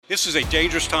This is a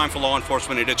dangerous time for law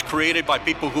enforcement, and it's created by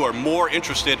people who are more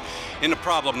interested in the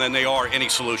problem than they are any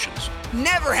solutions.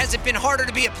 Never has it been harder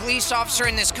to be a police officer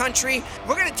in this country.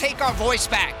 We're going to take our voice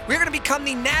back. We're going to become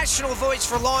the national voice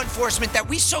for law enforcement that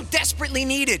we so desperately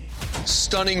needed.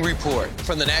 Stunning report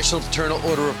from the National Fraternal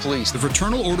Order of Police. The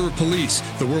Fraternal Order of Police,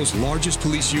 the world's largest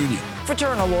police union.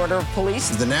 Fraternal Order of Police.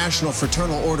 The National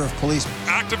Fraternal Order of Police.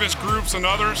 Activist groups and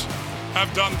others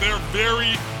have done their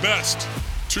very best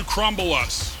to crumble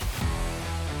us.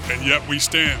 And yet we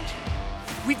stand.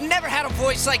 We've never had a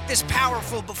voice like this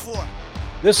powerful before.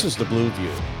 This is The Blue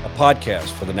View, a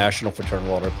podcast for the National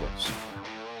Fraternal Order of Police.